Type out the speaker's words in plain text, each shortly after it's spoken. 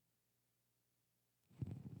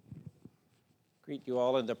Greet you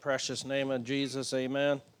all in the precious name of Jesus,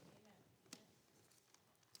 amen.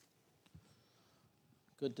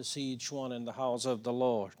 Good to see each one in the house of the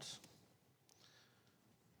Lord.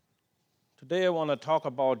 Today I want to talk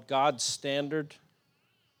about God's standard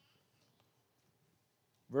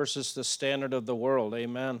versus the standard of the world,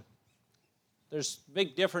 amen. There's a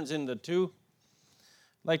big difference in the two.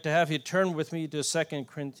 I'd like to have you turn with me to 2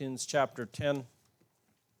 Corinthians chapter 10.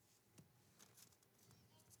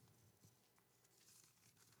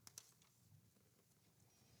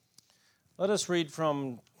 Let us read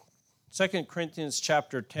from 2 Corinthians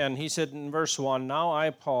chapter 10. He said in verse 1, "Now I,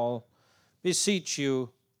 Paul, beseech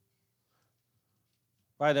you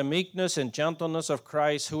by the meekness and gentleness of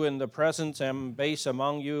Christ, who in the presence am base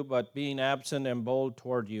among you, but being absent am bold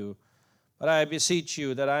toward you. But I beseech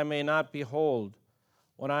you that I may not be bold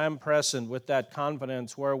when I am present with that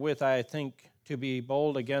confidence wherewith I think to be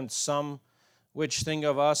bold against some which think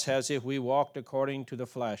of us as if we walked according to the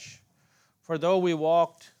flesh. For though we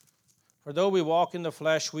walk in the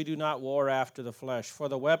flesh, we do not war after the flesh. For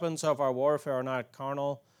the weapons of our warfare are not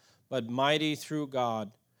carnal, but mighty through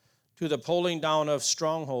God, to the pulling down of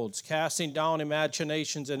strongholds, casting down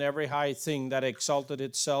imaginations and every high thing that exalted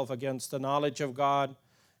itself against the knowledge of God,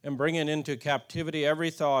 and bringing into captivity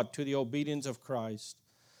every thought to the obedience of Christ,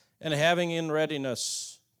 and having in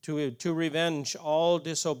readiness to revenge all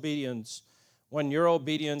disobedience when your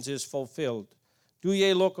obedience is fulfilled. Do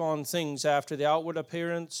ye look on things after the outward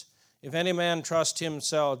appearance? If any man trust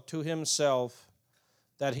himself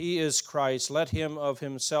that he is Christ, let him of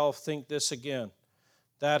himself think this again,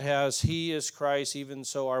 that as he is Christ, even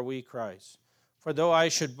so are we Christ. For though I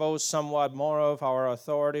should boast somewhat more of our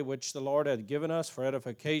authority, which the Lord hath given us for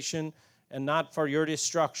edification, and not for your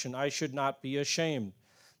destruction, I should not be ashamed,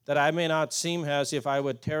 that I may not seem as if I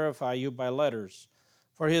would terrify you by letters.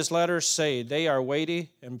 For his letters say, they are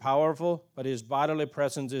weighty and powerful, but his bodily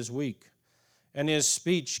presence is weak, and his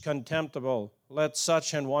speech contemptible. Let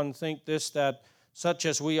such an one think this, that such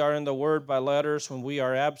as we are in the word by letters when we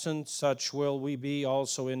are absent, such will we be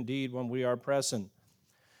also indeed when we are present.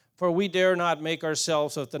 For we dare not make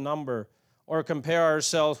ourselves of the number, or compare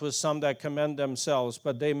ourselves with some that commend themselves,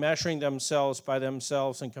 but they measuring themselves by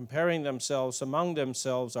themselves and comparing themselves among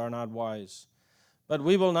themselves are not wise. But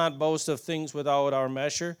we will not boast of things without our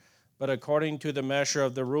measure, but according to the measure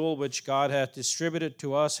of the rule which God hath distributed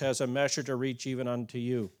to us as a measure to reach even unto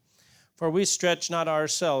you. For we stretch not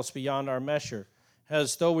ourselves beyond our measure,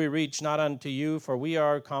 as though we reach not unto you, for we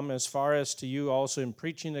are come as far as to you also in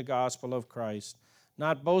preaching the gospel of Christ,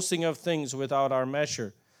 not boasting of things without our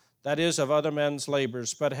measure, that is, of other men's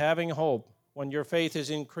labors, but having hope, when your faith is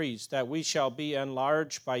increased, that we shall be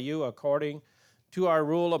enlarged by you according to our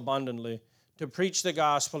rule abundantly, to preach the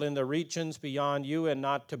gospel in the regions beyond you, and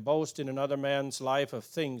not to boast in another man's life of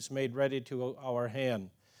things made ready to our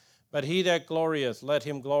hand. But he that glorieth, let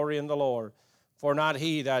him glory in the Lord. For not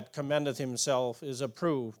he that commendeth himself is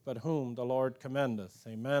approved, but whom the Lord commendeth.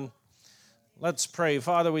 Amen. Let's pray.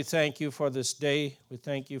 Father, we thank you for this day. We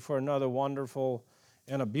thank you for another wonderful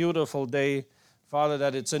and a beautiful day. Father,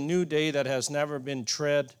 that it's a new day that has never been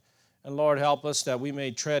tread. And Lord, help us that we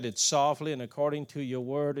may tread it softly and according to your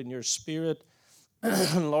word and your spirit.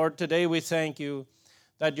 Lord, today we thank you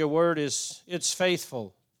that your word it's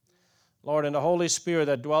faithful. Lord, and the Holy Spirit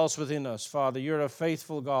that dwells within us, Father, you're a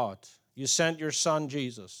faithful God. You sent your Son,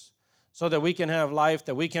 Jesus, so that we can have life,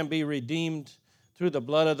 that we can be redeemed through the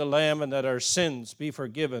blood of the Lamb, and that our sins be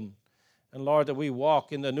forgiven. And Lord, that we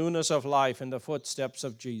walk in the newness of life in the footsteps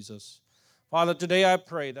of Jesus. Father, today I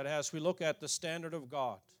pray that as we look at the standard of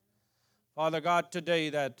God, Father God,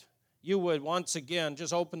 today that you would once again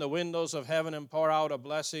just open the windows of heaven and pour out a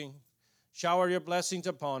blessing. Shower your blessings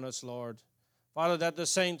upon us, Lord. Father, that the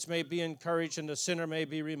saints may be encouraged and the sinner may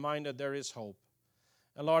be reminded there is hope.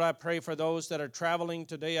 And Lord, I pray for those that are traveling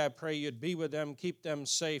today. I pray you'd be with them, keep them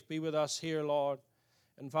safe. Be with us here, Lord.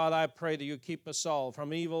 And Father, I pray that you keep us all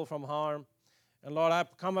from evil, from harm. And Lord, I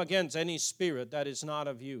come against any spirit that is not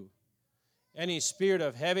of you. Any spirit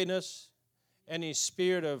of heaviness, any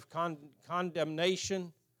spirit of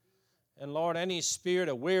condemnation, and Lord, any spirit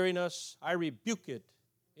of weariness, I rebuke it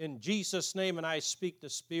in Jesus' name, and I speak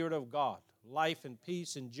the Spirit of God, life and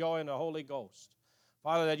peace and joy in the Holy Ghost.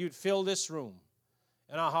 Father, that you'd fill this room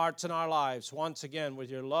and our hearts and our lives once again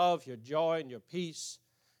with your love, your joy, and your peace,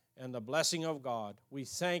 and the blessing of God. We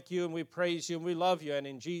thank you and we praise you and we love you, and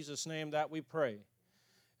in Jesus' name that we pray.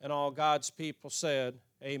 And all God's people said,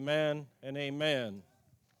 amen and amen.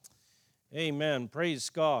 Amen.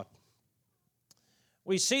 Praise God.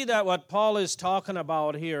 We see that what Paul is talking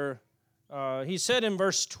about here, he said in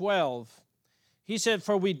verse 12, he said,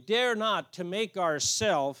 for we dare not to make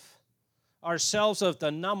ourselves ourselves of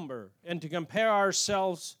the number and to compare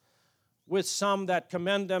ourselves with some that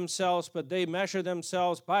commend themselves, but they measure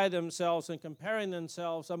themselves by themselves and comparing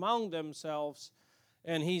themselves among themselves.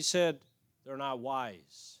 And he said, they're not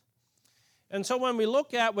wise. And so when we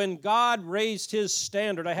look at when God raised his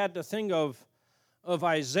standard, I had to think of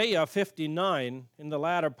Isaiah 59 in the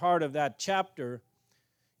latter part of that chapter.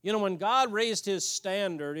 You know, when God raised his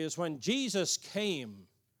standard is when Jesus came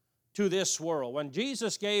to this world.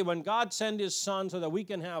 When God sent his Son so that we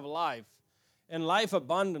can have life and life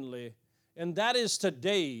abundantly. And that is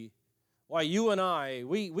today why you and I,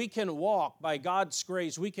 we can walk by God's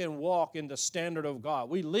grace. We can walk in the standard of God.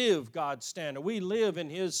 We live God's standard. We live in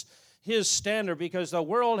his standard because the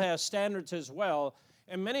world has standards as well.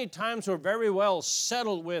 And many times we're very well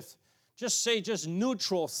settled with just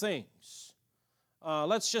neutral things.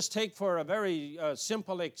 Let's just take for a very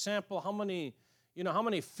simple example, how many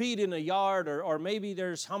feet in a yard, or maybe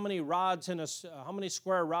there's how many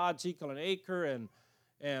square rods equal an acre,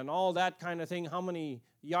 and all that kind of thing, how many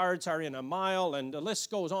yards are in a mile, and the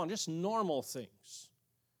list goes on, just normal things.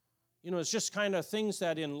 You know, it's just kind of things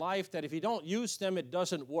that in life that if you don't use them, it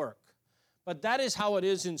doesn't work. But that is how it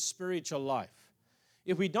is in spiritual life.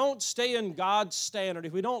 If we don't stay in God's standard,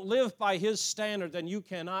 if we don't live by his standard, then you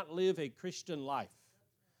cannot live a Christian life.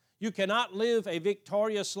 You cannot live a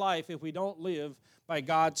victorious life if we don't live by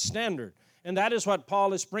God's standard. And that is what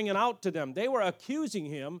Paul is bringing out to them. They were accusing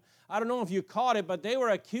him. I don't know if you caught it, but they were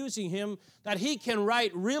accusing him that he can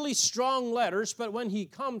write really strong letters, but when he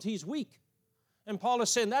comes, he's weak. And Paul is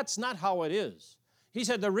saying that's not how it is. He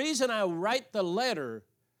said, the reason I write the letter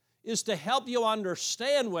is to help you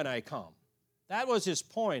understand when I come. That was his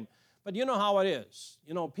point. But you know how it is.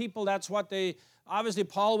 You know, people, that's what they, obviously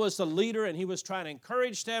Paul was the leader and he was trying to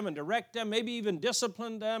encourage them and direct them, maybe even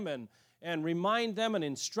discipline them and remind them and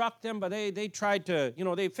instruct them, but they tried to,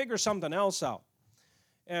 they figure something else out.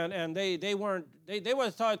 And they were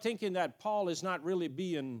thinking that Paul is not really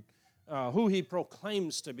being who he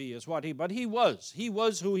proclaims to be, but he was. He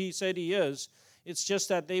was who he said he is. It's just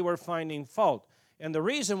that they were finding fault. And the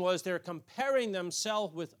reason was they're comparing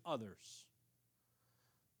themselves with others.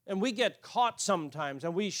 And we get caught sometimes,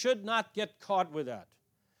 and we should not get caught with that.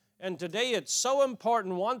 And today it's so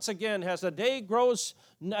important, once again, as the day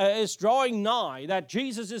is drawing nigh, that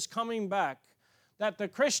Jesus is coming back, that the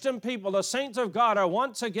Christian people, the saints of God, are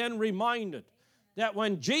once again reminded that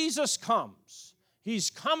when Jesus comes, he's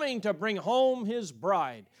coming to bring home his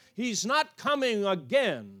bride. He's not coming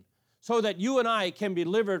again so that you and I can be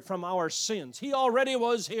delivered from our sins. He already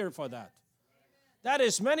was here for that. That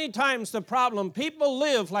is many times the problem. People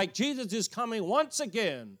live like Jesus is coming once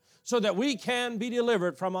again so that we can be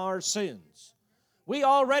delivered from our sins. We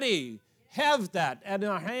already have that in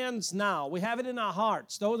our hands now. We have it in our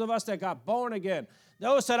hearts. Those of us that got born again,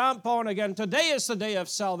 those that aren't born again, today is the day of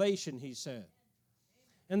salvation, he said.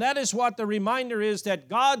 And that is what the reminder is, that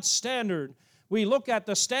God's standard, we look at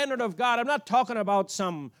the standard of God. I'm not talking about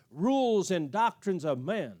some rules and doctrines of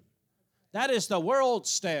men. That is the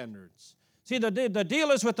world's standards. See, the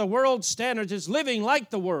deal is with the world's standards is living like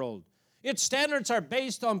the world. Its standards are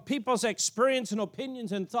based on people's experience and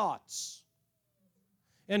opinions and thoughts.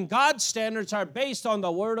 And God's standards are based on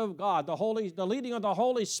the Word of God, the leading of the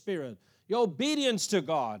Holy Spirit, the obedience to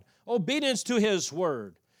God, obedience to His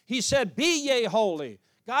Word. He said, be ye holy.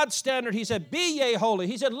 God's standard, he said, be ye holy.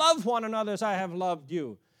 He said, love one another as I have loved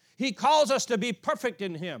you. He calls us to be perfect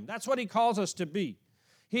in Him. That's what He calls us to be.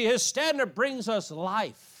 His standard brings us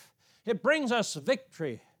life. It brings us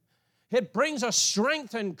victory. It brings us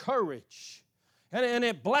strength and courage. And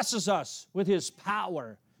it blesses us with His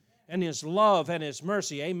power and His love and His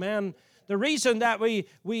mercy. Amen. The reason that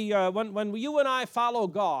when you and I follow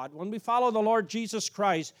God, when we follow the Lord Jesus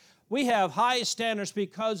Christ, we have high standards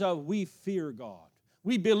because we fear God.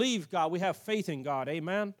 We believe God. We have faith in God.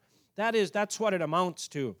 Amen. That's what it amounts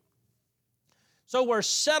to. So we're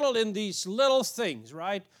settled in these little things,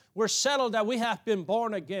 right? We're settled that we have been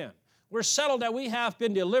born again. We're settled that we have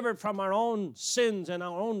been delivered from our own sins and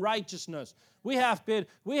our own righteousness. We have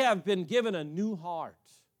been given a new heart,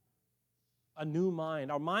 a new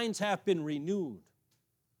mind. Our minds have been renewed.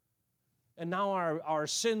 And now our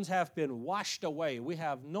sins have been washed away. We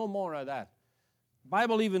have no more of that. The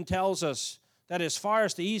Bible even tells us that as far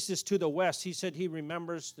as the east is to the west, He said He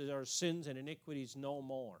remembers our sins and iniquities no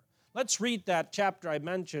more. Let's read that chapter I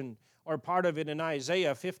mentioned, or part of it in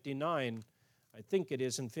Isaiah 59. I think it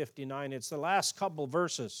is in 59. It's the last couple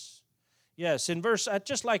verses. Yes, I'd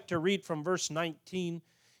just like to read from verse 19.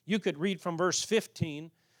 You could read from verse 15.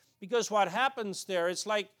 Because what happens there, it's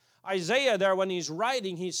like Isaiah there when he's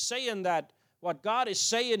writing, he's saying that what God is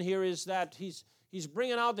saying here is that He's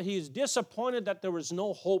bringing out that he's disappointed that there was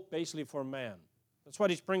no hope basically for man. That's what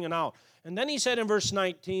he's bringing out. And then he said in verse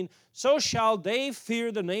 19, so shall they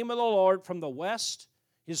fear the name of the Lord from the west,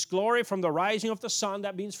 his glory from the rising of the sun,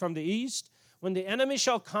 that means from the east, when the enemy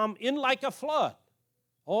shall come in like a flood.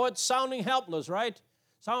 Oh, it's sounding helpless, right?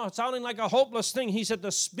 Sounding like a hopeless thing. He said,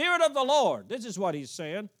 the Spirit of the Lord, this is what he's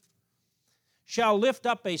saying, shall lift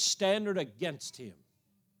up a standard against him.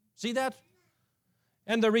 See that?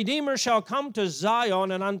 And the Redeemer shall come to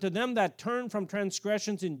Zion, and unto them that turn from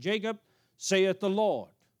transgressions in Jacob, saith the Lord.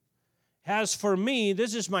 As for me,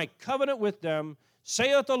 this is my covenant with them,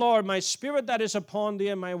 saith the Lord, my Spirit that is upon thee,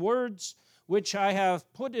 and my words which I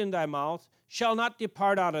have put in thy mouth, shall not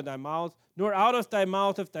depart out of thy mouth, nor out of thy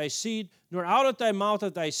mouth of thy seed, nor out of thy mouth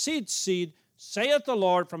of thy seed's seed, saith the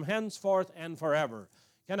Lord, from henceforth and forever.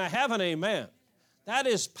 Can I have an amen? That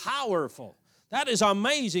is powerful. That is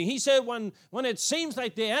amazing. He said when it seems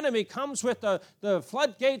like the enemy comes with the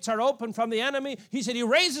floodgates are open from the enemy, he said he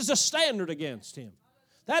raises a standard against him.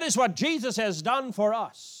 That is what Jesus has done for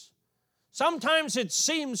us. Sometimes it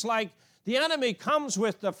seems like the enemy comes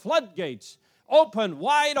with the floodgates open,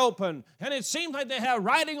 wide open, and it seems like they have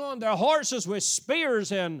riding on their horses with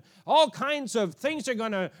spears and all kinds of things are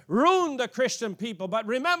going to ruin the Christian people. But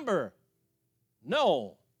remember,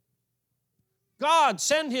 no. God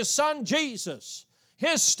sent his son Jesus.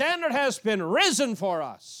 His standard has been risen for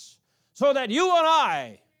us so that you and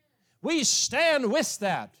I, we stand with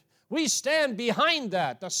that. We stand behind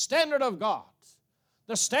that, the standard of God,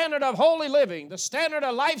 the standard of holy living, the standard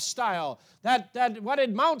of lifestyle, that what it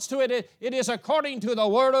amounts to, it is according to the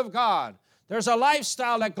Word of God. There's a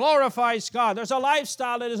lifestyle that glorifies God. There's a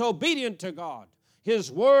lifestyle that is obedient to God,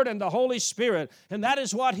 His Word and the Holy Spirit. And that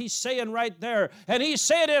is what he's saying right there. And he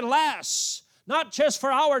said it lasts. Not just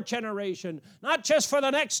for our generation, not just for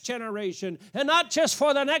the next generation, and not just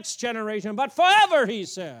for the next generation, but forever, he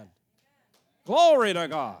said. Glory to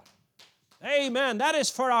God. Amen. That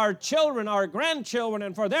is for our children, our grandchildren,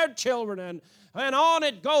 and for their children, and on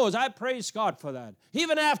it goes. I praise God for that.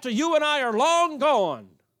 Even after you and I are long gone,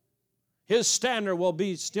 his standard will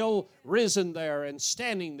be still risen there and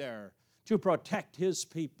standing there to protect his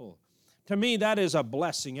people. To me, that is a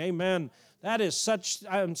blessing. Amen. That is such,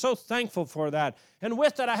 I'm so thankful for that. And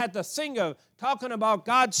with that, I had to think of talking about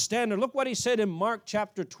God's standard. Look what he said in Mark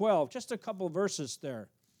chapter 12, just a couple verses there.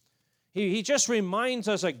 He just reminds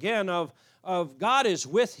us again of God is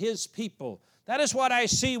with his people. That is what I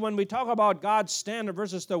see when we talk about God's standard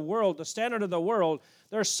versus the world, the standard of the world.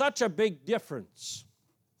 There's such a big difference.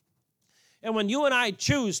 And when you and I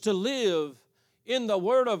choose to live in the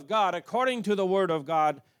Word of God, according to the Word of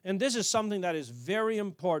God, and this is something that is very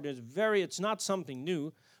important. It's not something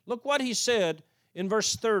new. Look what he said in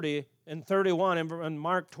verse 30 and 31 in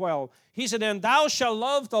Mark 12. He said, and thou shalt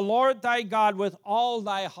love the Lord thy God with all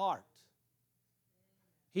thy heart.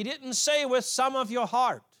 He didn't say with some of your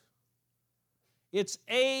heart. It's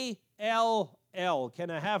A-L-L. Can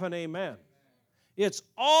I have an amen? It's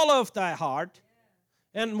all of thy heart,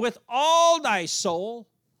 and with all thy soul,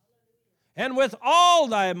 and with all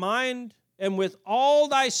thy mind, and with all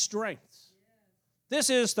thy strength. This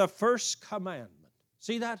is the first commandment.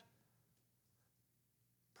 See that?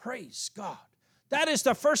 Praise God. That is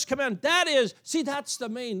the first commandment. That's the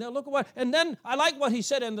main. Now look at what, and then I like what he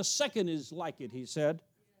said, and the second is like it, he said.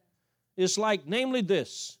 Is like, namely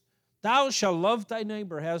this, thou shalt love thy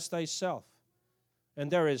neighbor as thyself. And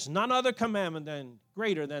there is none other commandment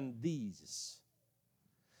greater than these.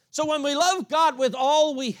 So when we love God with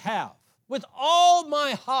all we have, with all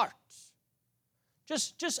my heart,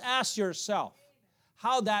 just ask yourself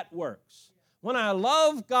how that works. When I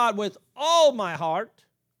love God with all my heart,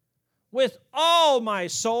 with all my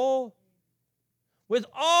soul, with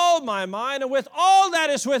all my mind, and with all that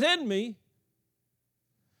is within me,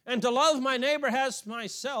 and to love my neighbor as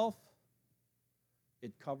myself,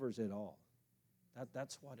 it covers it all.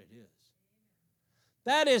 That's what it is.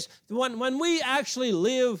 That is, when we actually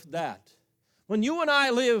live that, when you and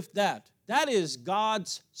I live that is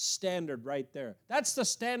God's standard right there. That's the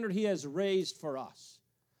standard he has raised for us.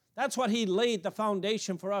 That's what he laid the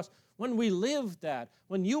foundation for us. When we live that,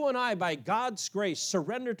 when you and I, by God's grace,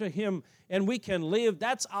 surrender to him and we can live,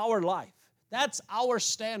 that's our life. That's our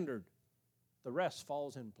standard. The rest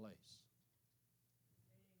falls in place.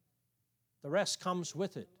 The rest comes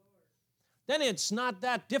with it. Then it's not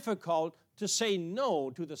that difficult to say no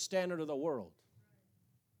to the standard of the world.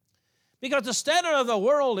 Because the standard of the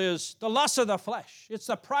world is the lust of the flesh. It's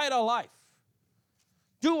the pride of life.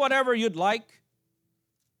 Do whatever you'd like.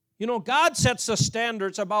 You know, God sets the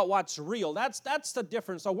standards about what's real. That's the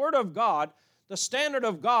difference. The Word of God, The standard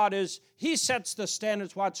of God is He sets the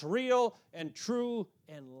standards, what's real and true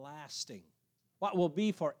and lasting, what will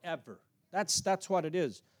be forever. That's what it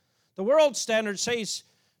is. The world standard says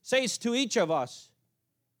to each of us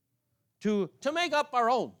to make up our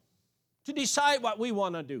own, to decide what we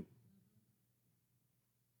want to do.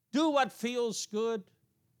 Do what feels good.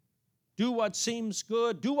 Do what seems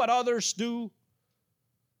good. Do what others do.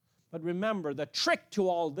 But remember, the trick to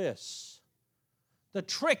all this, the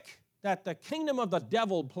trick that the kingdom of the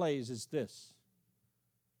devil plays is this.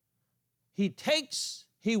 He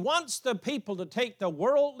wants the people to take the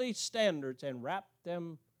worldly standards and wrap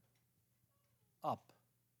them up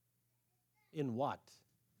in what?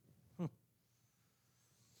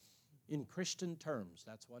 In Christian terms.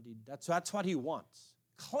 That's what he wants.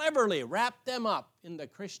 Cleverly wrap them up in the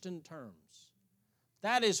Christian terms.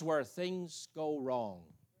 That is where things go wrong.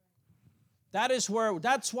 That's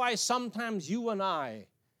why sometimes you and I,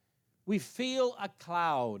 we feel a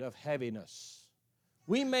cloud of heaviness.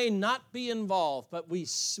 We may not be involved, but we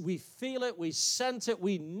feel it, we sense it,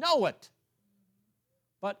 we know it.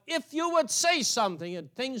 But if you would say something,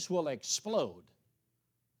 and things will explode.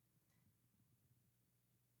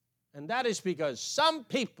 And that is because some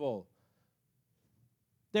people,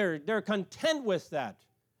 they're content with that,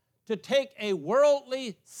 to take a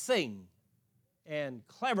worldly thing and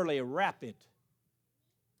cleverly wrap it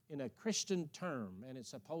in a Christian term, and it's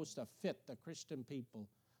supposed to fit the Christian people.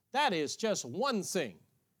 That is just one thing.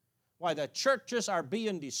 Why the churches are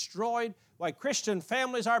being destroyed, why Christian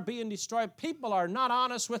families are being destroyed. People are not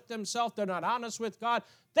honest with themselves. They're not honest with God.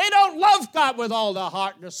 They don't love God with all the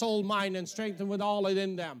heart, the soul, mind, and strength, and with all it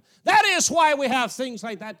in them. That is why we have things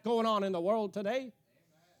like that going on in the world today.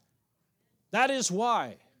 That is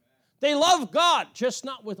why. They love God, just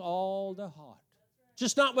not with all their heart.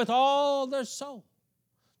 Just not with all their soul.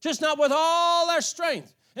 Just not with all their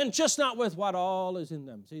strength. And just not with what all is in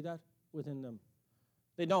them. See that? Within them.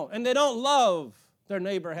 They don't. And they don't love their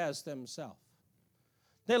neighbor as themselves.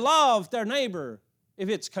 They love their neighbor if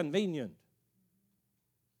it's convenient.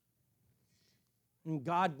 And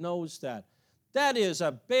God knows that. That is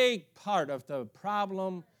a big part of the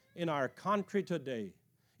problem in our country today.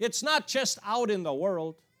 It's not just out in the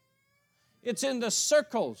world. It's in the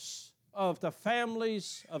circles of the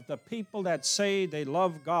families of the people that say they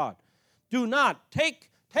love God. Do not take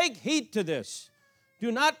heed to this.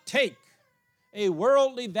 Do not take a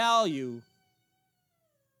worldly value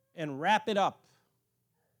and wrap it up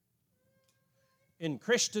in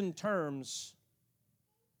Christian terms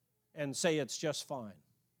and say it's just fine.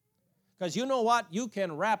 Because you know what? You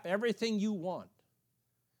can wrap everything you want.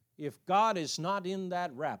 If God is not in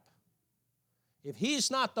that wrap, if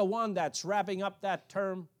He's not the one that's wrapping up that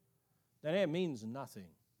term, then it means nothing.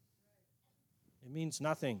 It means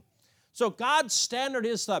nothing. So God's standard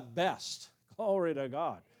is the best. Glory to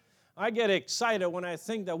God. I get excited when I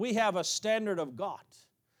think that we have a standard of God.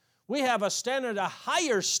 We have a standard, a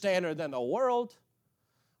higher standard than the world.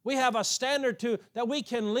 We have a standard that we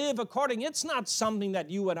can live according. It's not something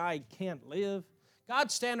that you and I can't live.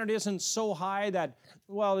 God's standard isn't so high that,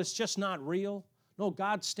 well, it's just not real. No,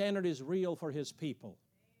 God's standard is real for His people.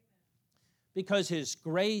 Because His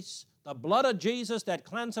grace, the blood of Jesus that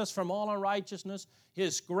cleanses us from all unrighteousness,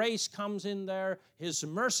 His grace comes in there. His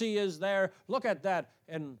mercy is there. Look at that.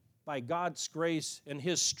 And by God's grace and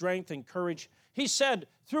His strength and courage, He said,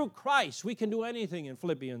 through Christ, we can do anything in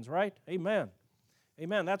Philippians, right? Amen.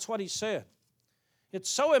 Amen. That's what He said. It's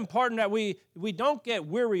so important that we don't get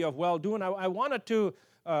weary of well-doing. I want to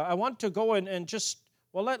go and just,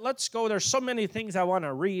 well, let's go. There's so many things I want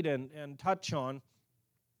to read and touch on.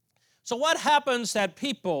 So what happens that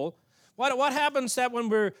people, what happens that when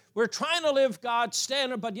we're trying to live God's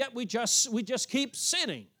standard, but yet we just keep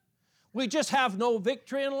sinning? We just have no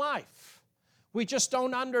victory in life. We just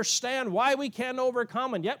don't understand why we can't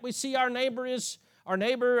overcome, and yet we see our neighbor,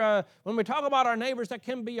 when we talk about our neighbors, that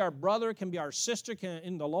can be our brother, it can be our sister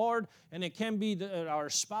in the Lord, and it can be our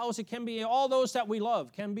spouse, it can be all those that we love,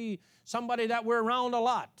 it can be somebody that we're around a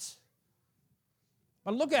lot.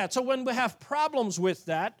 But look at it. So when we have problems with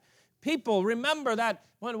that, people remember that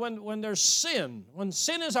when there's sin, when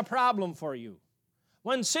sin is a problem for you,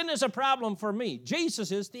 when sin is a problem for me,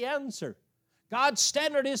 Jesus is the answer. God's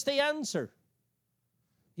standard is the answer.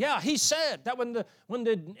 Yeah, He said that when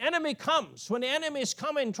the enemy comes, when the enemy is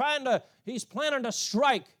coming, he's planning to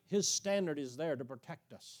strike, His standard is there to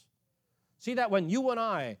protect us. See that when you and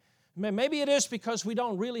I, maybe it is because we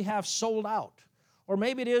don't really have sold out. Or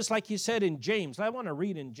maybe it is like He said in James. I want to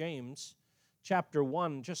read in James chapter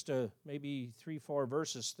 1, just maybe 3-4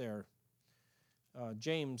 verses there.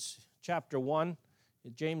 James chapter 1.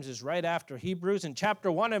 James is right after Hebrews. In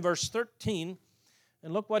chapter 1 and verse 13,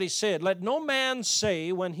 And look what he said. Let no man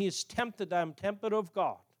say when he is tempted, I am tempted of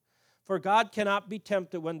God. For God cannot be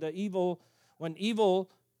tempted with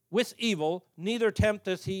evil, neither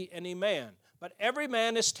tempteth he any man. But every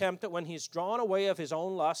man is tempted when he is drawn away of his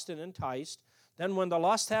own lust and enticed. Then when the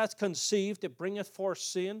lust hath conceived, it bringeth forth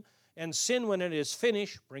sin. And sin, when it is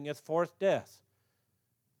finished, bringeth forth death.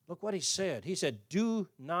 Look what he said. He said, do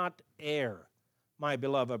not err, my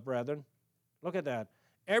beloved brethren. Look at that.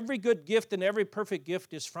 Every good gift and every perfect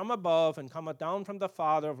gift is from above and cometh down from the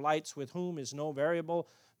Father of lights, with whom is no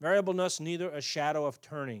variableness, neither a shadow of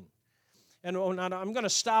turning. And I'm going to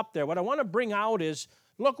stop there. What I want to bring out is,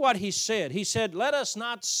 look what he said. He said, let us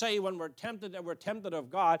not say when we're tempted that we're tempted of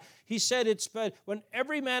God. He said, when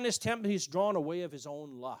every man is tempted, he's drawn away of his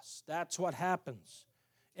own lust. That's what happens.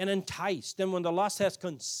 And enticed. Then when the lust has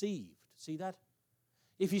conceived. See that?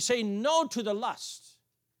 If you say no to the lust.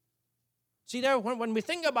 See there, when we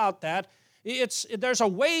think about that, there's a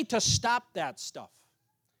way to stop that stuff.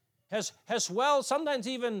 As well, sometimes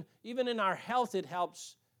even in our health it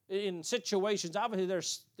helps in situations. Obviously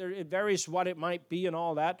it varies what it might be and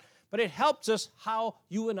all that, but it helps us how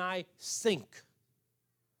you and I think.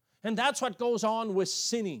 And that's what goes on with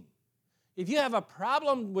sinning. If you have a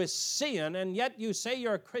problem with sin and yet you say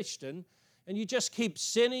you're a Christian and you just keep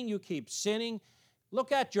sinning,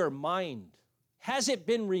 look at your mind. Has it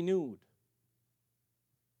been renewed?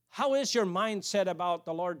 How is your mindset about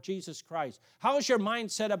the Lord Jesus Christ? How is your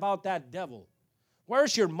mindset about that devil?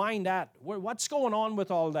 Where's your mind at? What's going on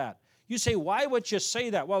with all that? You say, why would you say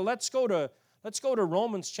that? Well, let's go to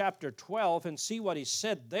Romans chapter 12 and see what he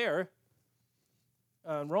said there.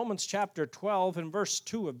 Romans chapter 12 and verse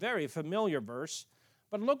 2, a very familiar verse.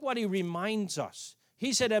 But look what he reminds us.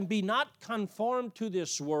 He said, and be not conformed to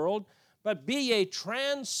this world, but be ye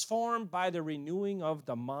transformed by the renewing of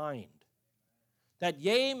the mind, that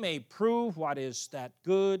ye may prove what is that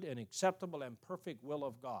good and acceptable and perfect will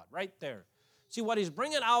of God. Right there. See, what he's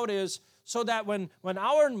bringing out is so that when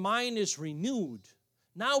our mind is renewed,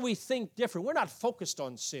 now we think different. We're not focused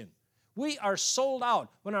on sin. We are sold out.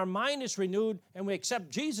 When our mind is renewed and we accept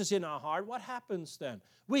Jesus in our heart, what happens then?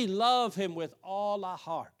 We love him with all our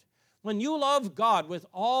heart. When you love God with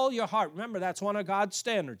all your heart, remember that's one of God's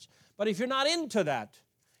standards. But if you're not into that,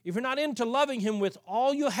 if you're not into loving him with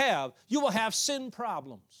all you will have sin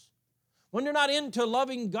problems. When you're not into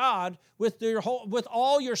loving God with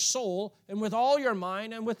all your soul and with all your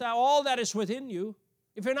mind and with all that is within you,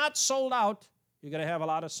 if you're not sold out, you're going to have a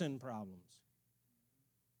lot of sin problems.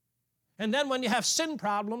 And then when you have sin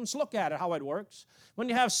problems, look at it, how it works. When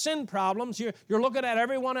you have sin problems, you're looking at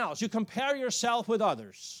everyone else. You compare yourself with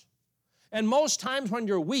others. And most times when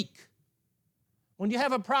you're weak, when you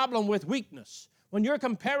have a problem with weakness, when you're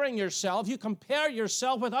comparing yourself, you compare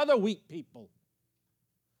yourself with other weak people.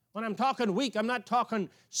 When I'm talking weak, I'm not talking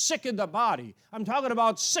sick in the body. I'm talking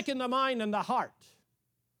about sick in the mind and the heart.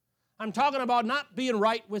 I'm talking about not being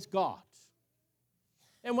right with God.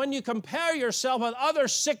 And when you compare yourself with other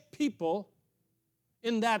sick people,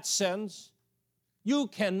 in that sense, you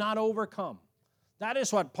cannot overcome. That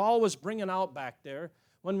is what Paul was bringing out back there.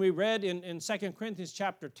 When we read in 2 Corinthians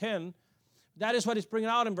chapter 10, that is what he's bringing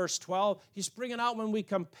out in verse 12. He's bringing out when we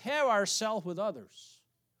compare ourselves with others.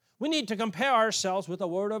 We need to compare ourselves with the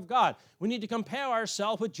Word of God. We need to compare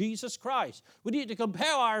ourselves with Jesus Christ. We need to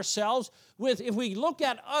compare ourselves with, if we look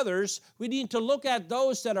at others, we need to look at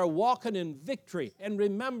those that are walking in victory. And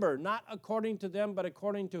remember, not according to them, but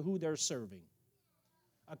according to who they're serving.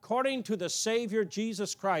 According to the Savior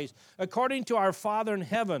Jesus Christ. According to our Father in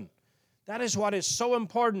heaven. That is what is so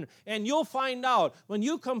important. And you'll find out when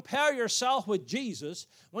you compare yourself with Jesus,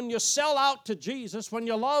 when you sell out to Jesus, when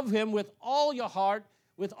you love him with all your heart,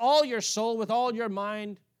 with all your soul, with all your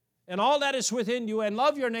mind, and all that is within you, and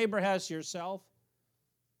love your neighbor as yourself,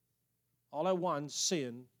 all at once,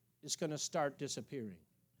 sin is going to start disappearing.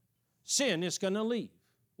 Sin is going to leave.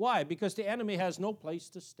 Why? Because the enemy has no place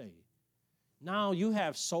to stay. Now you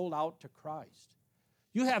have sold out to Christ.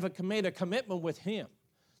 You have made a commitment with him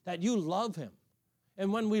that you love him.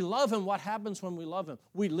 And when we love him, what happens when we love him?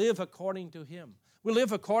 We live according to him. We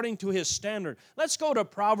live according to his standard. Let's go to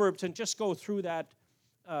Proverbs and just go through that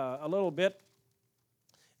a little bit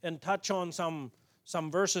and touch on some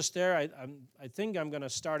verses there. I think I'm going to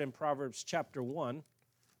start in Proverbs chapter 1.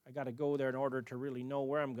 I got to go there in order to really know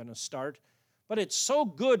where I'm going to start. But it's so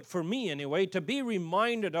good for me anyway to be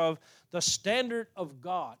reminded of the standard of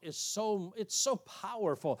God. It's so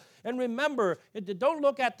powerful. And remember, don't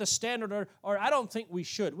look at the standard, or I don't think we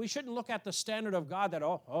should. We shouldn't look at the standard of God that,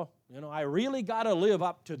 I really got to live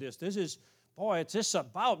up to this. It's just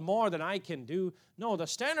about more than I can do. No, the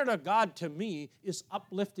standard of God to me is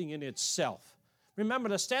uplifting in itself. Remember,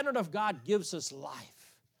 the standard of God gives us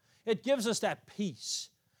life. It gives us that peace.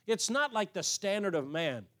 It's not like the standard of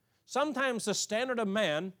man. Sometimes the standard of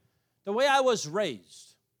man, the way I was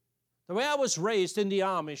raised in the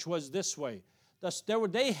Amish was this way.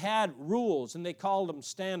 They had rules, and they called them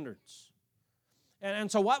standards.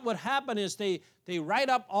 And so what would happen is they write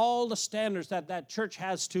up all the standards that church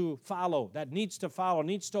has to follow, that needs to follow,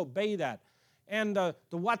 needs to obey that. And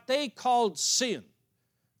what they called sin,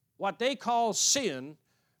 when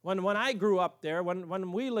I grew up there,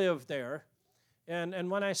 when we lived there,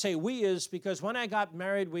 and when I say we is because when I got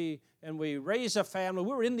married, we raised a family. We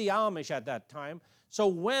were in the Amish at that time. So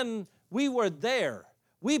when we were there,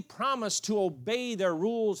 we promised to obey their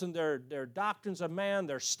rules and their doctrines of man,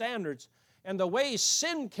 their standards. And the way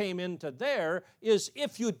sin came into there is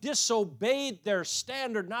if you disobeyed their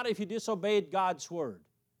standard, not if you disobeyed God's word.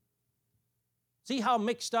 See how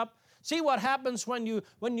mixed up? See what happens when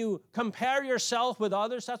you compare yourself with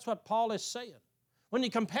others? That's what Paul is saying. When you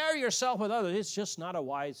compare yourself with others, it's just not a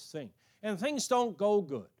wise thing. And things don't go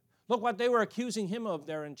good. Look what they were accusing him of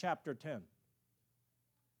there in chapter 10.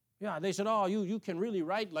 Yeah, they said, oh, you can really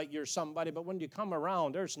write like you're somebody, but when you come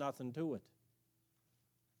around, there's nothing to it.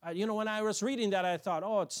 When I was reading that, I thought,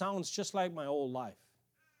 oh, it sounds just like my old life.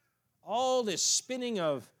 All this spinning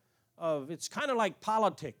of it's kind of like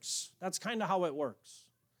politics. That's kind of how it works.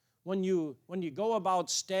 When you go about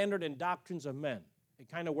standard and doctrines of men, it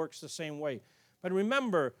kind of works the same way. But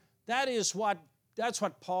remember, that's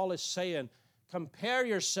what Paul is saying. Compare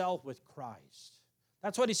yourself with Christ.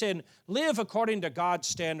 That's what he's saying. Live according to God's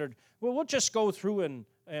standard. Well, we'll just go through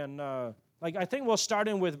and I think we'll start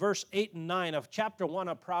in with verse 8 and 9 of chapter 1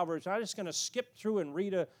 of Proverbs. I'm just going to skip through and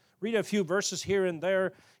read a few verses here and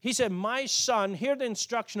there. He said, my son, hear the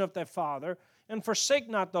instruction of thy father, and forsake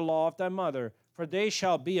not the law of thy mother, for they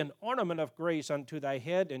shall be an ornament of grace unto thy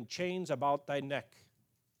head and chains about thy neck.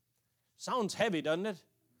 Sounds heavy, doesn't it?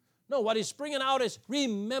 No, what he's bringing out is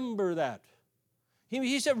remember that.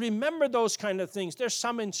 He said, remember those kind of things. There's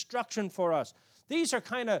some instruction for us. These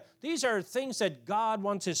are things that God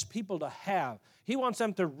wants his people to have. He wants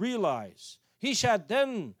them to realize. He said,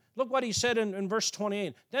 then, look what he said in verse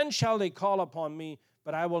 28, then shall they call upon me,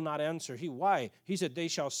 but I will not answer. Why? He said, they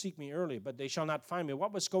shall seek me early, but they shall not find me.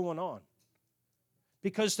 What was going on?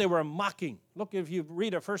 Because they were mocking. Look, if you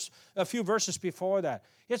read a few verses before that,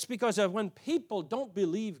 it's because of when people don't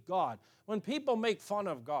believe God, when people make fun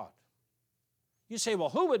of God. You say, well,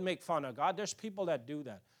 who would make fun of God? There's people that do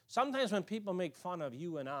that. Sometimes when people make fun of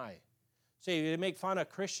you and I, say they make fun of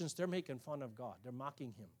Christians, they're making fun of God. They're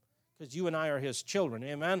mocking him because you and I are his children,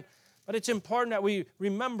 amen? But it's important that we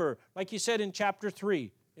remember, like he said in chapter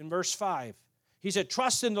 3, in verse 5, he said,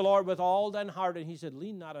 trust in the Lord with all thine heart, and he said,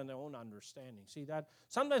 lean not on their own understanding. See that?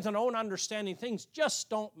 Sometimes on our own understanding, things just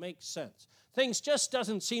don't make sense. Things just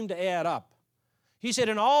doesn't seem to add up. He said,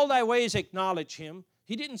 in all thy ways acknowledge him.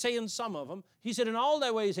 He didn't say in some of them. He said, in all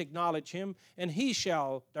thy ways acknowledge him, and he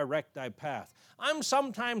shall direct thy path. I'm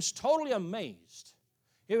sometimes totally amazed.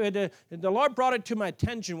 The Lord brought it to my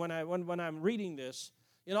attention when I'm reading this.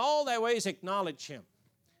 In all thy ways acknowledge him,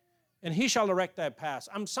 and he shall direct thy path.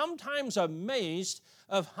 I'm sometimes amazed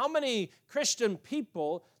of how many Christian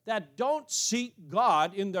people that don't seek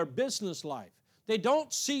God in their business life. They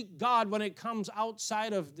don't seek God when it comes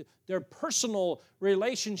outside of their personal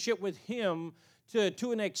relationship with him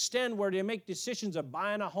to an extent where they make decisions of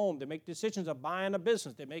buying a home. They make decisions of buying a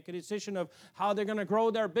business. They make a decision of how they're going to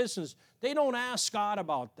grow their business. They don't ask God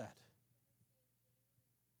about that.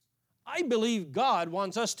 I believe God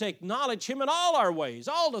wants us to acknowledge him in all our ways,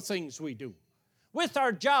 all the things we do. With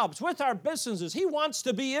our jobs, with our businesses. He wants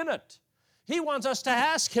to be in it. He wants us to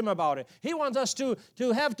ask him about it. He wants us to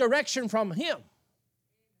have direction from him.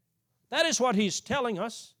 That is what he's telling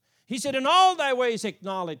us. He said, in all thy ways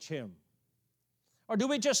acknowledge him. Or do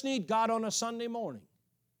we just need God on a Sunday morning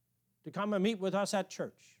to come and meet with us at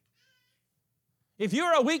church? If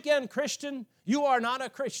you're a weekend Christian, you are not a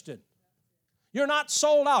Christian. You're not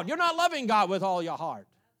sold out. You're not loving God with all your heart.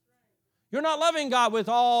 You're not loving God with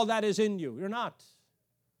all that is in you. You're not.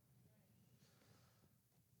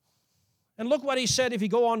 And look what he said if you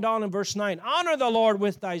go on down in verse 9. Honor the Lord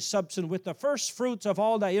with thy substance, with the first fruits of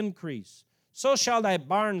all thy increase. So shall thy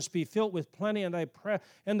barns be filled with plenty, and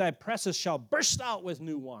thy presses shall burst out with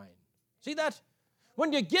new wine. See that?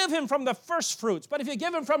 When you give him from the first fruits, but if you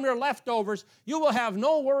give him from your leftovers, you will have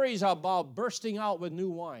no worries about bursting out with new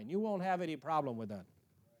wine. You won't have any problem with that.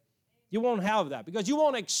 You won't have that because you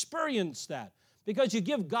won't experience that because you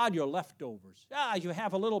give God your leftovers. You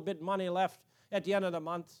have a little bit money left at the end of the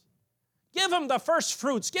month. Give him the first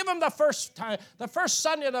fruits. Give him the first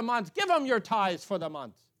Sunday of the month. Give him your tithes for the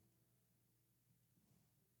month.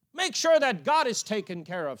 Make sure that God is taken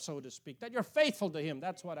care of, so to speak, that you're faithful to Him.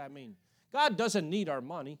 That's what I mean. God doesn't need our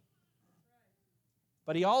money.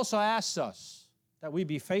 But He also asks us that we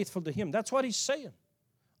be faithful to Him. That's what He's saying.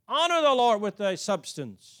 Honor the Lord with thy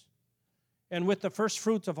substance and with the first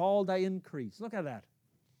fruits of all thy increase. Look at that.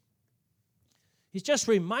 He's just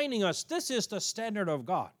reminding us this is the standard of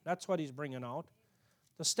God. That's what He's bringing out.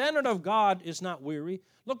 The standard of God is not weary.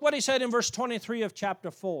 Look what He said in verse 23 of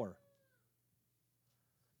chapter 4.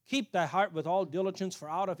 Keep thy heart with all diligence, for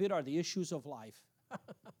out of it are the issues of life.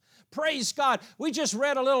 Praise God. We just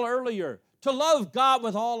read a little earlier, to love God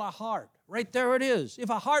with all our heart. Right there it is. If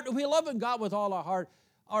we love God with all our heart,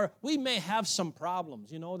 we may have some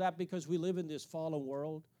problems. You know that because we live in this fallen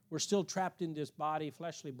world. We're still trapped in this body,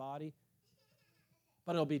 fleshly body.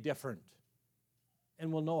 But it'll be different.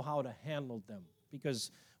 And we'll know how to handle them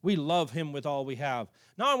because we love Him with all we have.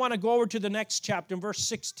 Now I want to go over to the next chapter in verse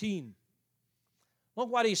 16. Look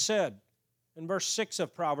what he said in verse 6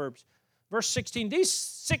 of Proverbs. Verse 16, these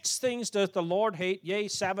 6 things doth the Lord hate, yea,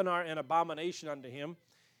 7 are an abomination unto Him.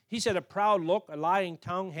 He said, a proud look, a lying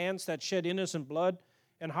tongue, hands that shed innocent blood,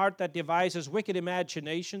 and heart that devises wicked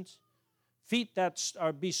imaginations, feet that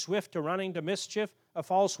be swift to running to mischief, a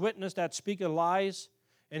false witness that speaketh lies,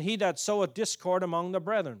 and he that soweth discord among the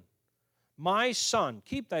brethren. My son,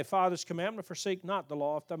 keep thy father's commandment, forsake not the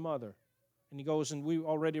law of thy mother. And he goes, and we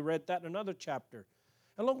already read that in another chapter.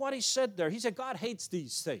 And look what he said there. He said, God hates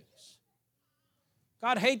these things.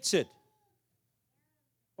 God hates it.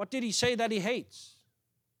 What did He say that He hates?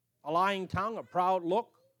 A lying tongue, a proud look,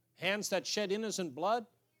 hands that shed innocent blood.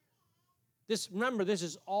 Remember, this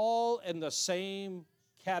is all in the same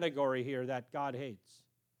category here that God hates.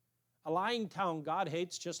 A lying tongue God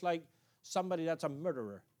hates just like somebody that's a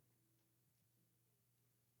murderer.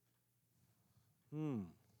 And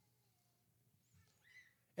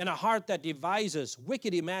a heart that devises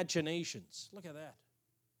wicked imaginations. Look at that.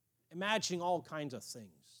 Imagining all kinds of things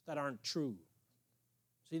that aren't true.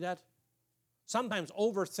 See that? Sometimes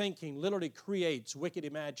overthinking literally creates wicked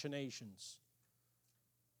imaginations.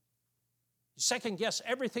 You second guess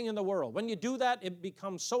everything in the world. When you do that, it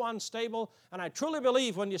becomes so unstable. And I truly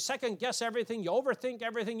believe when you second guess everything, you overthink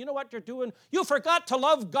everything, you know what you're doing? You forgot to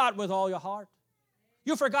love God with all your heart.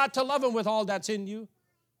 You forgot to love Him with all that's in you.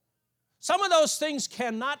 Some of those things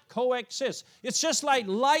cannot coexist. It's just like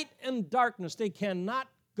light and darkness. They cannot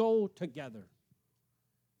go together.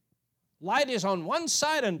 Light is on one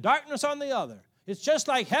side and darkness on the other. It's just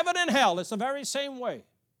like heaven and hell. It's the very same way.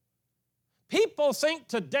 People think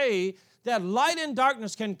today that light and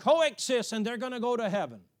darkness can coexist and they're going to go to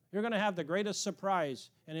heaven. You're going to have the greatest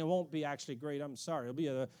surprise, and it won't be actually great. I'm sorry.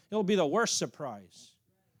 It'll be the worst surprise.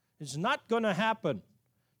 It's not going to happen.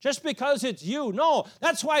 Just because it's you. No,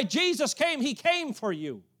 that's why Jesus came. He came for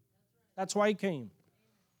you. That's why He came.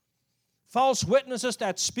 False witnesses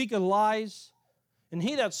that speak of lies, and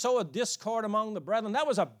he that soweth discord among the brethren. That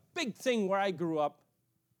was a big thing where I grew up.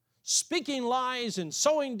 Speaking lies and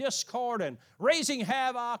sowing discord and raising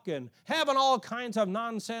havoc and having all kinds of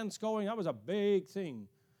nonsense going. That was a big thing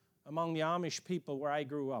among the Amish people where I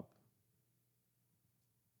grew up.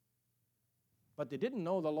 But they didn't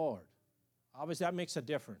know the Lord. Obviously, that makes a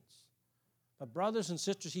difference. But brothers and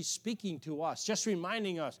sisters, He's speaking to us, just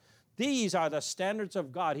reminding us, these are the standards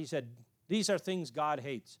of God. He said, these are things God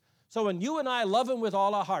hates. So when you and I love Him with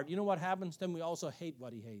all our heart, you know what happens? Then we also hate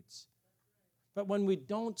what He hates. But when we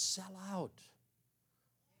don't sell out,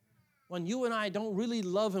 when you and I don't really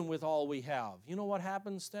love Him with all we have, you know what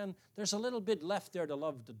happens then? There's a little bit left there to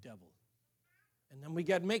love the devil. And then we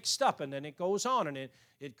get mixed up, and then it goes on, and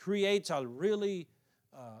it creates a really...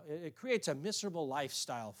 it creates a miserable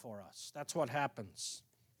lifestyle for us. That's what happens.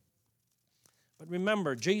 But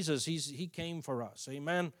remember, Jesus, He came for us.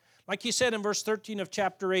 Amen. Like He said in verse 13 of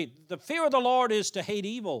chapter 8, the fear of the Lord is to hate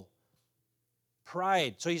evil.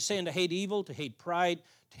 Pride. So He's saying to hate evil, to hate pride,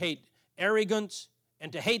 to hate arrogance,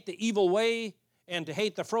 and to hate the evil way, and to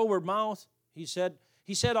hate the froward mouth. He said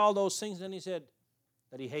all those things, and He said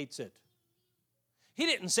that He hates it. He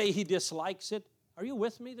didn't say He dislikes it. Are you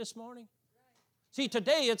with me this morning? See,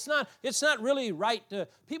 today it's not really right.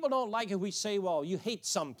 People don't like it if we say, well, you hate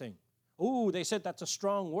something. Ooh, they said that's a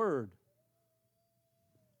strong word.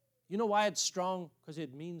 You know why it's strong? Because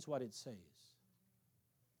it means what it says.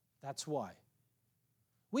 That's why.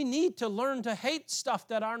 We need to learn to hate stuff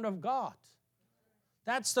that aren't of God.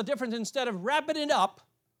 That's the difference. Instead of wrapping it up,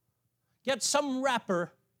 get some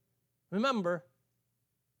wrapper, remember,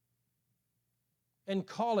 and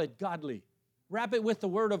call it godly. Wrap it with the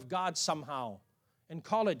Word of God somehow and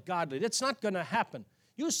call it godly. That's not going to happen.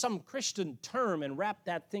 Use some Christian term and wrap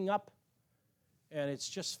that thing up, and it's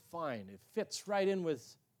just fine. It fits right in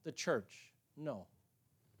with the church. No.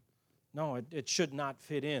 No, it should not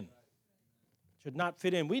fit in. It should not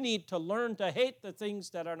fit in. We need to learn to hate the things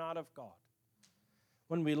that are not of God.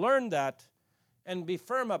 When we learn that and be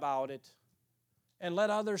firm about it and let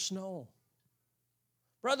others know.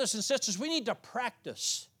 Brothers and sisters, we need to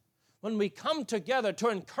practice when we come together to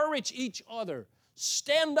encourage each other.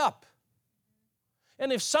 Stand up.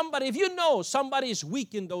 And if you know somebody's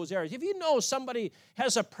weak in those areas, if you know somebody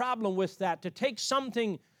has a problem with that, to take some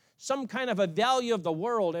kind of a value of the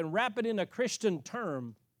world and wrap it in a Christian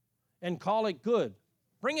term and call it good,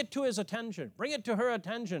 bring it to his attention. Bring it to her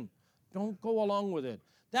attention. Don't go along with it.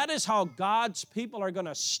 That is how God's people are going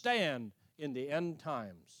to stand in the end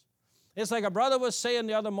times. It's like a brother was saying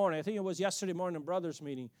the other morning, I think it was yesterday morning in brothers'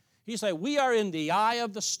 meeting. He's like, we are in the eye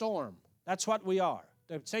of the storm. That's what we are,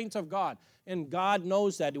 the saints of God. And God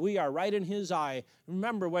knows that. We are right in his eye.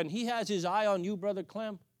 Remember, when he has his eye on you, Brother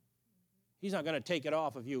Clem, he's not going to take it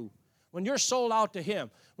off of you. When you're sold out to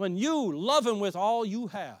him, when you love him with all you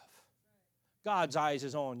have, God's eyes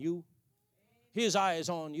is on you. His eye is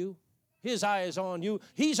on you. His eye is on you.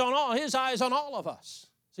 His eye is on all of us.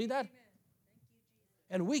 See that?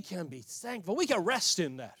 And we can be thankful. We can rest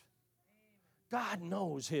in that. God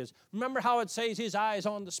knows his. Remember how it says his eye is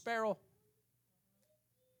on the sparrow?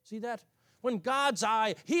 See that? When God's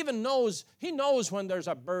eye, he even knows, he knows when there's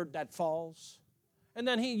a bird that falls. And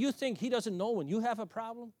then you think he doesn't know when you have a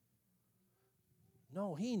problem?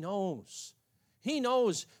 No, he knows. He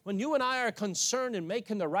knows when you and I are concerned in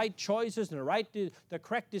making the right choices and the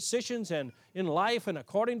correct decisions and in life and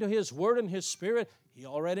according to his word and his spirit, he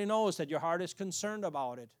already knows that your heart is concerned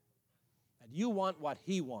about it. That you want what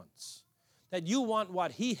he wants. That you want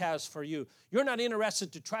what he has for you. You're not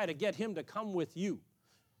interested to try to get him to come with you.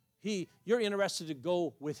 You're interested to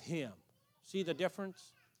go with him. See the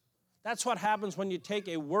difference? That's what happens when you take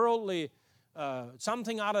a worldly,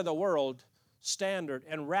 something out of the world standard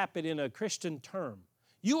and wrap it in a Christian term.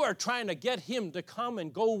 You are trying to get him to come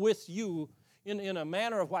and go with you in a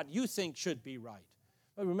manner of what you think should be right.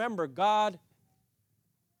 But remember, God,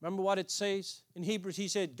 remember what it says? In Hebrews, he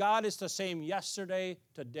said, God is the same yesterday,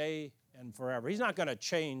 today, and forever. He's not going to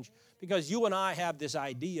change because you and I have this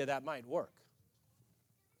idea that might work.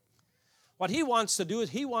 What he wants to do is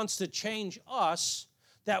he wants to change us,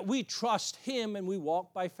 that we trust him and we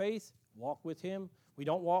walk by faith, walk with him. We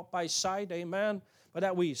don't walk by sight, amen, but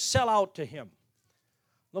that we sell out to him.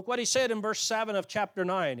 Look what he said in verse 7 of chapter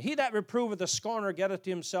 9. He that reproveth a scorner getteth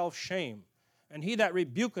himself shame, and he that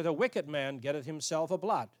rebuketh a wicked man getteth himself a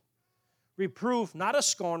blot. Reprove not a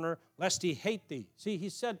scorner, lest he hate thee. See, he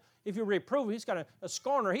said, if you reprove him, he's got a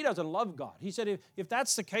scorner, he doesn't love God. He said, if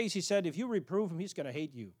that's the case, he said, if you reprove him, he's going to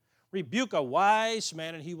hate you. Rebuke a wise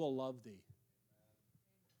man, and he will love thee.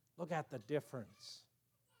 Look at the difference.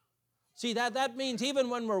 See, that means even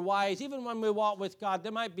when we're wise, even when we walk with God,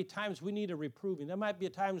 there might be times we need a reproving. There might be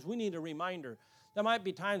times we need a reminder. There might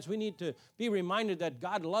be times we need to be reminded that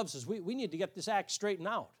God loves us. We need to get this act straightened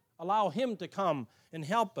out. Allow him to come and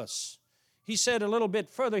help us. He said a little bit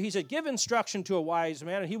further, he said, give instruction to a wise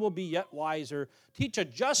man, and he will be yet wiser. Teach a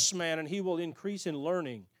just man, and he will increase in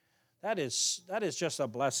learning. That is just a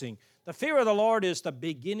blessing. The fear of the Lord is the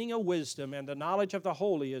beginning of wisdom, and the knowledge of the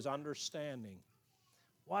holy is understanding.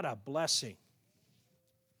 What a blessing.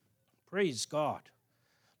 Praise God.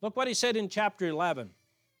 Look what he said in chapter 11.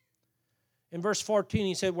 In verse 14,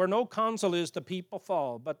 he said, where no counsel is, the people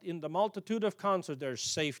fall, but in the multitude of counsel there's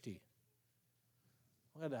safety.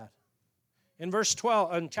 Look at that.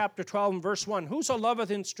 In chapter 12 and verse 1, whoso loveth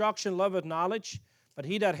instruction loveth knowledge, but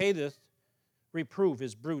he that hateth reproof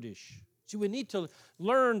is brutish. See, we need to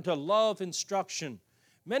learn to love instruction.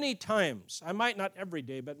 Many times, I might not every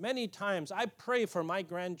day, but many times I pray for my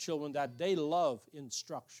grandchildren that they love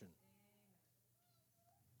instruction.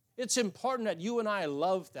 It's important that you and I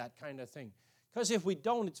love that kind of thing. Because if we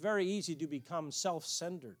don't, it's very easy to become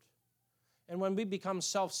self-centered. And when we become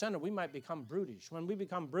self-centered, we might become brutish. When we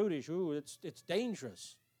become brutish, it's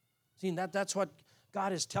dangerous. See, that's what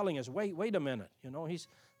God is telling us. Wait a minute. It's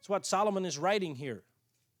what Solomon is writing here.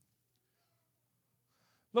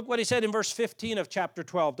 Look what he said in verse 15 of chapter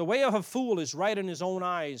 12. The way of a fool is right in his own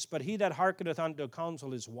eyes, but he that hearkeneth unto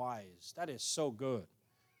counsel is wise. That is so good.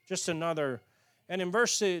 Just another. And in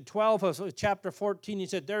verse 12 of chapter 14, he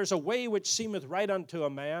said, there is a way which seemeth right unto a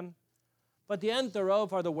man, but the end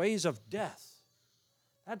thereof are the ways of death.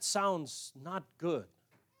 That sounds not good.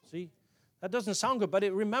 See? That doesn't sound good, but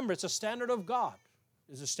remember, it's a standard of God.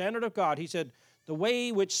 It's a standard of God. He said, the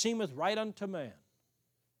way which seemeth right unto man.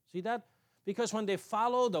 See that? Because when they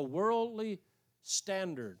follow the worldly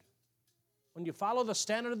standard, when you follow the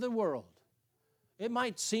standard of the world, It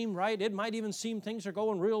might seem right. It might even seem things are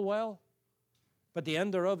going real well. But the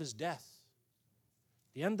end thereof is death.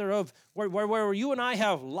 The end thereof, where you and I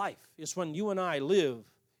have life, is when you and I live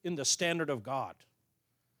in the standard of God.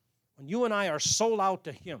 When you and I are sold out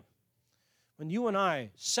to Him. When you and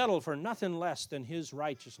I settle for nothing less than His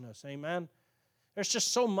righteousness. Amen? There's just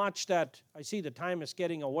so much that, I see the time is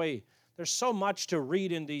getting away. There's so much to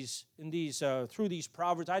read through these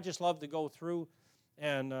Proverbs. I just love to go through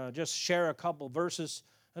and just share a couple verses.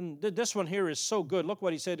 And this one here is so good. Look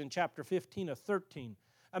what he said in chapter 15 of 13.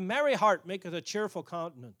 A merry heart maketh a cheerful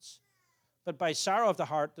countenance, but by sorrow of the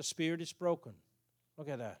heart the spirit is broken. Look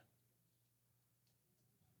at that.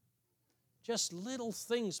 Just little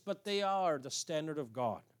things, but they are the standard of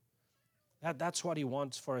God. That's what He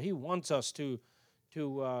wants for us. He wants us to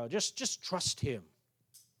just trust Him.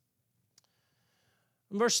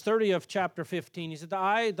 In verse 30 of chapter 15, he said,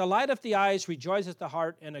 the light of the eyes rejoiceth the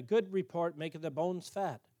heart, and a good report maketh the bones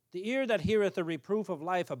fat. The ear that heareth the reproof of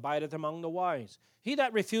life abideth among the wise. He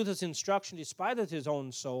that refuseth instruction despiseth his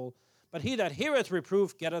own soul, but he that heareth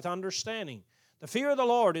reproof getteth understanding. The fear of the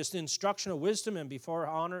Lord is the instruction of wisdom, and before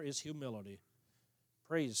honor is humility.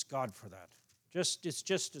 Praise God for that. It's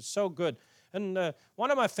so good. And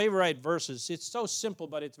one of my favorite verses, it's so simple,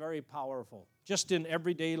 but it's very powerful, just in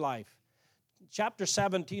everyday life. Chapter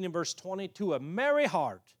 17 and verse 22, a merry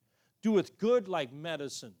heart doeth good like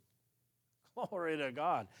medicine. Glory to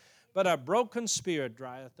God. But a broken spirit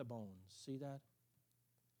drieth the bones. See that?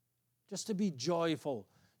 Just to be joyful.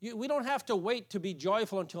 We don't have to wait to be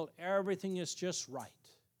joyful until everything is just right.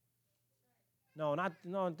 No,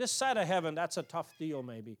 this side of heaven, that's a tough deal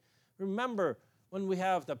maybe. Remember, when we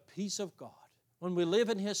have the peace of God, when we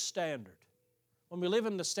live in His standard, when we live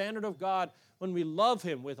in the standard of God, when we love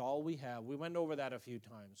Him with all we have. We went over that a few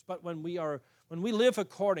times. But when we live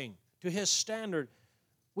according to His standard,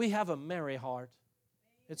 we have a merry heart.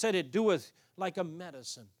 It said it doeth like a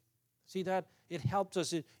medicine. See that? It helps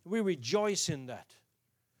us. We rejoice in that.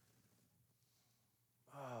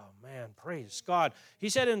 Oh, man, praise God. He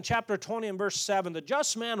said in chapter 20 and verse 7, the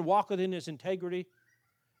just man walketh in his integrity,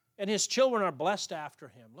 and his children are blessed after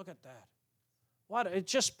him. Look at that. What it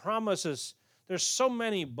just promises. There's so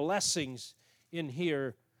many blessings in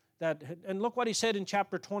here and look what he said in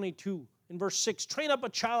chapter 22, in verse 6, train up a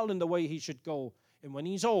child in the way he should go, and when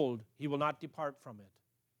he's old, he will not depart from it.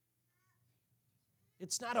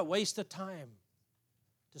 It's not a waste of time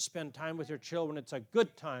to spend time with your children. It's a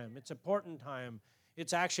good time. It's an important time.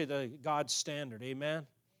 It's actually the God's standard. Amen?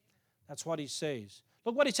 That's what he says.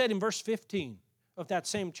 Look what he said in verse 15 of that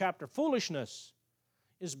same chapter. Foolishness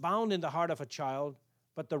is bound in the heart of a child,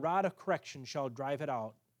 but the rod of correction shall drive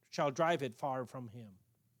it far from him.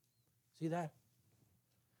 See that?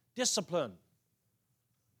 Discipline.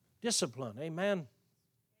 Amen.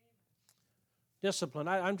 Discipline.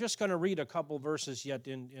 I'm just going to read a couple verses yet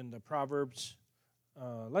in the Proverbs.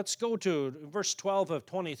 Let's go to verse 12 of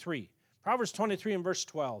 23. Proverbs 23 and verse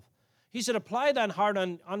 12. He said, apply thine heart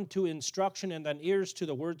unto instruction, and thine ears to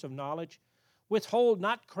the words of knowledge. Withhold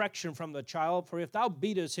not correction from the child, for if thou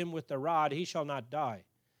beatest him with the rod, he shall not die.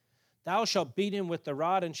 Thou shalt beat him with the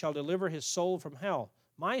rod, and shall deliver his soul from hell.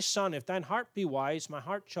 My son, if thine heart be wise, my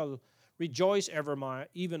heart shall rejoice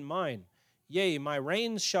even mine. Yea, my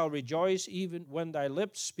reins shall rejoice even when thy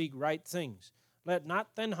lips speak right things. Let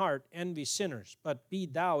not thine heart envy sinners, but be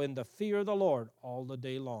thou in the fear of the Lord all the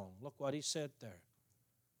day long. Look what he said there.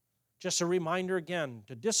 Just a reminder again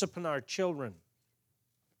to discipline our children.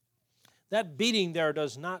 That beating there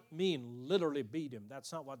does not mean literally beat him.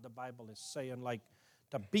 That's not what the Bible is saying, like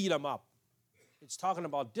to beat them up. It's talking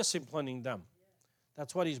about disciplining them.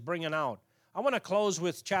 That's what he's bringing out. I want to close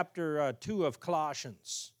with chapter 2 of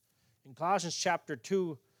Colossians. In Colossians chapter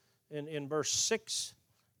 2, in verse 6,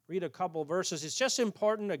 read a couple verses. It's just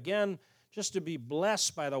important, again, just to be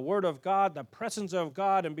blessed by the Word of God, the presence of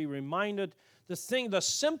God, and be reminded the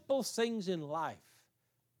simple things in life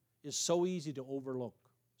is so easy to overlook,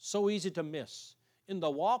 so easy to miss in the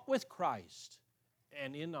walk with Christ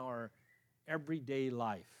and in our everyday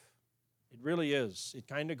life. It really is. It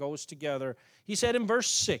kind of goes together. He said in verse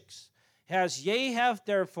 6,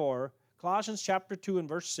 Colossians chapter 2 and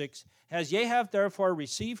verse 6, as ye have therefore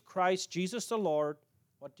received Christ Jesus the Lord,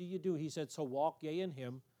 what do you do? He said, so walk ye in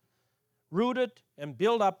him, rooted and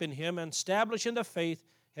build up in him, and establish in the faith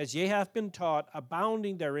as ye have been taught,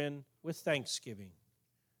 abounding therein with thanksgiving.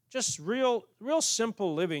 Just real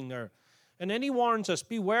simple living there. And then he warns us,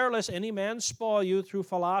 beware lest any man spoil you through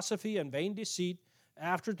philosophy and vain deceit,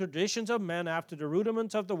 after traditions of men, after the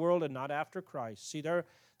rudiments of the world, and not after Christ. See there,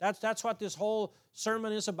 that's what this whole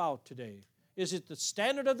sermon is about today. Is it the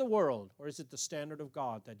standard of the world, or is it the standard of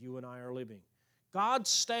God that you and I are living? God's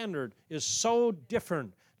standard is so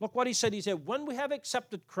different. Look what he said. He said, when we have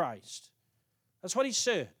accepted Christ, that's what he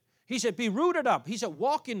said. He said, be rooted up. He said,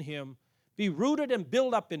 walk in him, be rooted and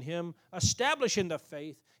build up in him, establish in the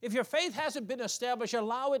faith. If your faith hasn't been established,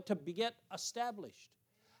 allow it to get established.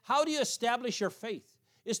 How do you establish your faith?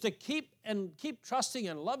 Is to keep trusting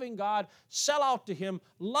and loving God, sell out to him,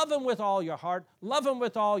 love him with all your heart, love him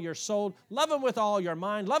with all your soul, love him with all your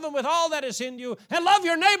mind, love him with all that is in you, and love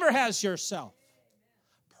your neighbor as yourself.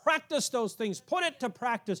 Practice those things. Put it to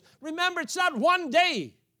practice. Remember, it's not one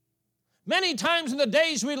day. Many times in the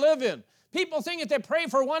days we live in, people think if they pray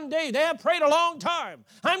for one day, they have prayed a long time.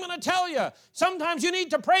 I'm going to tell you, sometimes you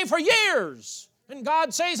need to pray for years. And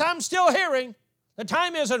God says, I'm still hearing. The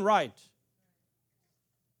time isn't right.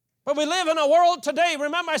 But we live in a world today.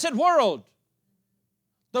 Remember, I said world.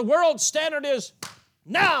 The world's standard is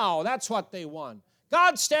now. That's what they want.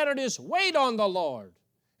 God's standard is wait on the Lord,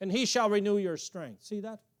 and he shall renew your strength. See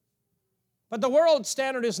that? But the world's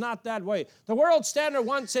standard is not that way. The world's standard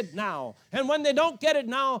wants it now. And when they don't get it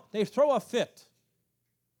now, they throw a fit.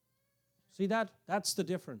 See that? That's the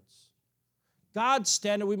difference. God's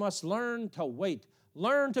standard, we must learn to wait.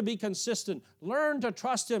 Learn to be consistent. Learn to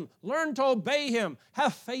trust him. Learn to obey him.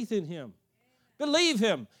 Have faith in him. Believe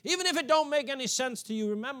him. Even if it don't make any sense to you,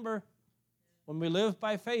 remember, when we live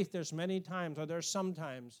by faith, there's many times, or there's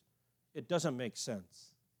sometimes, it doesn't make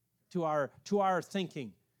sense to our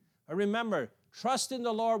thinking. Remember, trust in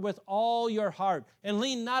the Lord with all your heart and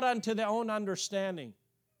lean not unto their own understanding.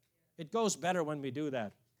 It goes better when we do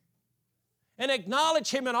that. And acknowledge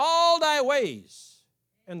him in all thy ways.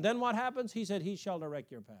 And then what happens? He said, he shall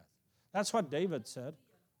direct your path. That's what David said.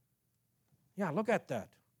 Yeah, look at that.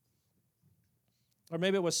 Or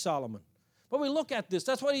maybe it was Solomon. But we look at this.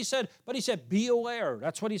 That's what he said. But he said, be aware.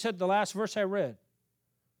 That's what he said the last verse I read.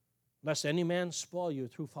 Lest any man spoil you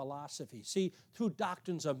through philosophy. See, through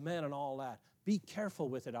doctrines of men and all that. Be careful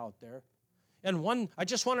with it out there. And I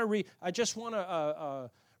just want to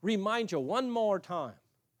remind you one more time.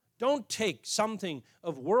 Don't take something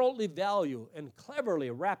of worldly value and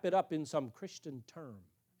cleverly wrap it up in some Christian term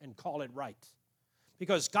and call it right.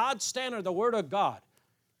 Because God's standard, the Word of God,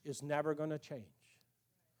 is never going to change.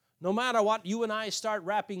 No matter what you and I start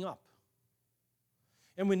wrapping up.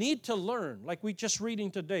 And we need to learn, like we just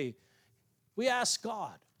reading today, we ask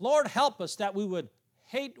God, Lord, help us that we would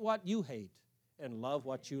hate what you hate and love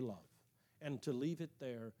what you love. And to leave it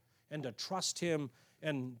there and to trust him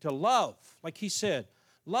and to love, like he said,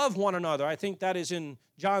 love one another. I think that is in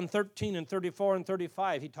John 13 and 34 and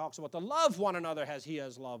 35. He talks about to love one another as he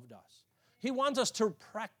has loved us. He wants us to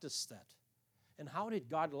practice that. And how did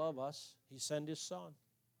God love us? He sent his Son,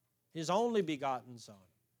 his only begotten Son,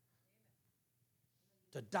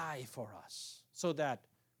 to die for us so that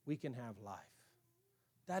we can have life.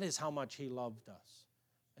 That is how much he loved us.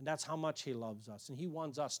 And that's how much he loves us. And he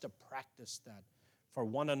wants us to practice that for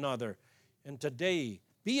one another. And today,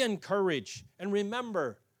 be encouraged. And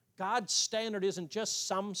remember, God's standard isn't just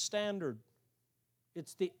some standard.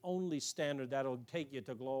 It's the only standard that will take you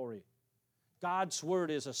to glory. God's word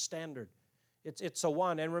is a standard. It's a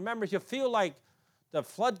one. And remember, if you feel like the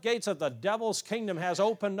floodgates of the devil's kingdom has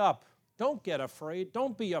opened up, don't get afraid.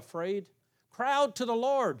 Don't be afraid. Cry out to the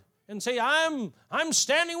Lord and say, I'm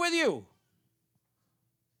standing with you.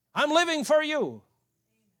 I'm living for you.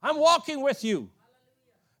 I'm walking with you.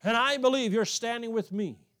 And I believe you're standing with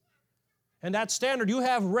me. And that standard you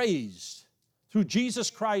have raised through Jesus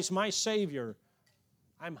Christ, my Savior,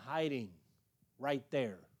 I'm hiding right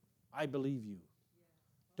there. I believe you.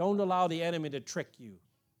 Don't allow the enemy to trick you.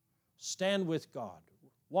 Stand with God.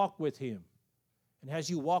 Walk with him. And as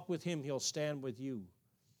you walk with him, he'll stand with you.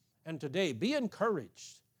 And today, be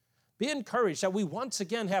encouraged. Be encouraged that we once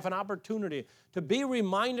again have an opportunity to be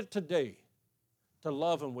reminded today to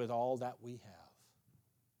love him with all that we have.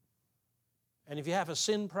 And if you have a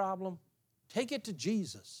sin problem, take it to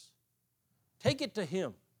Jesus. Take it to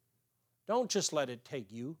him. Don't just let it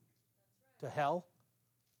take you to hell.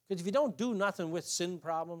 Because if you don't do nothing with sin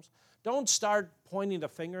problems, don't start pointing the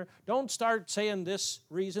finger. Don't start saying this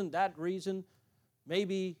reason, that reason,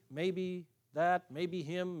 maybe that, maybe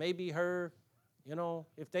him, maybe her. You know,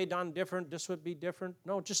 if they done different, this would be different.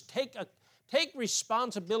 No, just take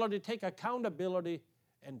responsibility, take accountability,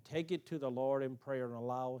 and take it to the Lord in prayer and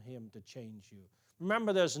allow him to change you.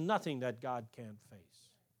 Remember, there's nothing that God can't face.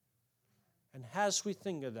 And as we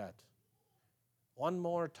think of that, one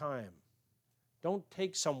more time, don't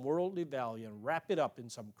take some worldly value and wrap it up in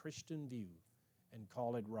some Christian view and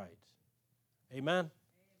call it right. Amen?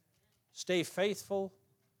 Stay faithful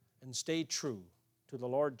and stay true to the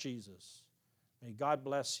Lord Jesus. May God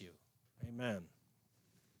bless you. Amen.